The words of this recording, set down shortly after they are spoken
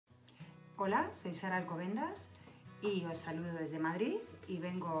Hola, soy Sara Alcobendas y os saludo desde Madrid y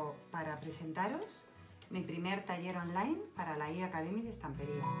vengo para presentaros mi primer taller online para la Academy de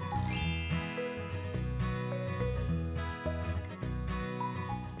estampería.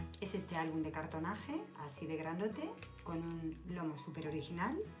 Es este álbum de cartonaje, así de grandote, con un lomo súper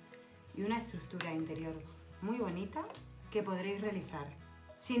original y una estructura interior muy bonita que podréis realizar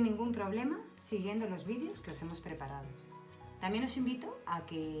sin ningún problema siguiendo los vídeos que os hemos preparado. También os invito a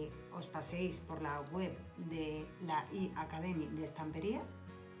que os paséis por la web de la Academy de estampería,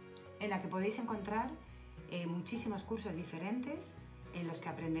 en la que podéis encontrar muchísimos cursos diferentes en los que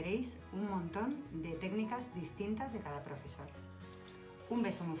aprenderéis un montón de técnicas distintas de cada profesor. Un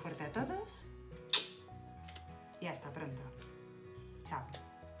beso muy fuerte a todos y hasta pronto. Chao.